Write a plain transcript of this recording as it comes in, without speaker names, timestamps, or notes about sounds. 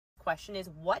question is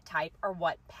what type or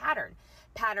what pattern.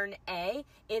 Pattern A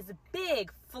is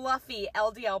big, fluffy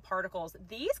LDL particles.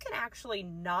 These can actually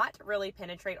not really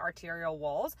penetrate arterial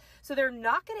walls, so they're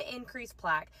not going to increase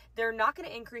plaque. They're not going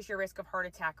to increase your risk of heart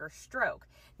attack or stroke.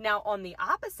 Now, on the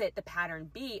opposite, the pattern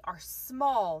B are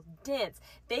small, dense.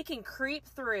 They can creep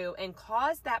through and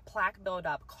cause that plaque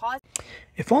buildup.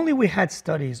 If only we had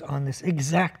studies on this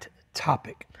exact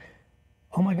topic.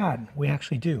 Oh my God, we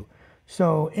actually do.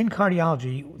 So in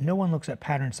cardiology, no one looks at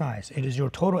pattern size. It is your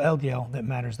total LDL that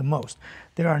matters the most.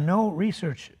 There are no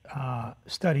research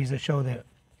studies that show that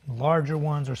larger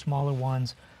ones or smaller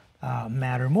ones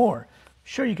matter more.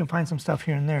 Sure, you can find some stuff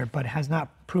here and there, but it has not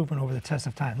proven over the test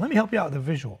of time. Let me help you out with a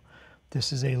visual.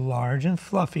 This is a large and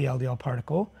fluffy LDL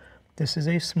particle. This is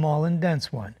a small and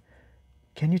dense one.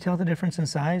 Can you tell the difference in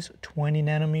size? 20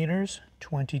 nanometers,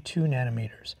 22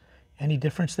 nanometers. Any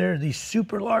difference there? These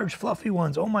super large fluffy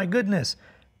ones, oh my goodness,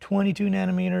 22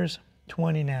 nanometers,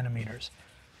 20 nanometers.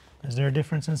 Is there a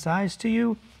difference in size to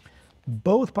you?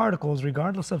 Both particles,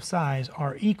 regardless of size,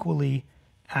 are equally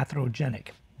atherogenic.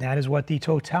 That is what the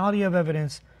totality of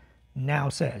evidence now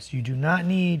says. You do not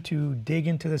need to dig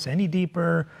into this any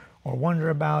deeper or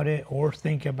wonder about it or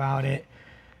think about it.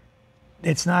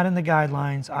 It's not in the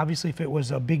guidelines. Obviously, if it was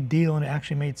a big deal and it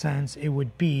actually made sense, it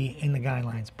would be in the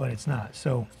guidelines, but it's not.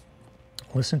 So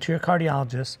listen to your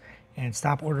cardiologist and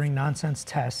stop ordering nonsense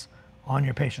tests on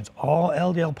your patients. All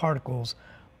LDL particles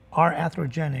are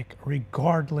atherogenic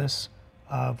regardless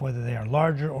of whether they are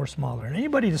larger or smaller. And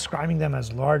anybody describing them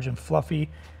as large and fluffy,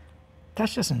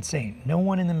 that's just insane. No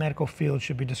one in the medical field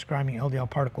should be describing LDL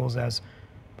particles as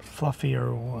fluffy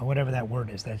or whatever that word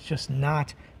is. That's just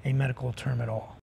not a medical term at all.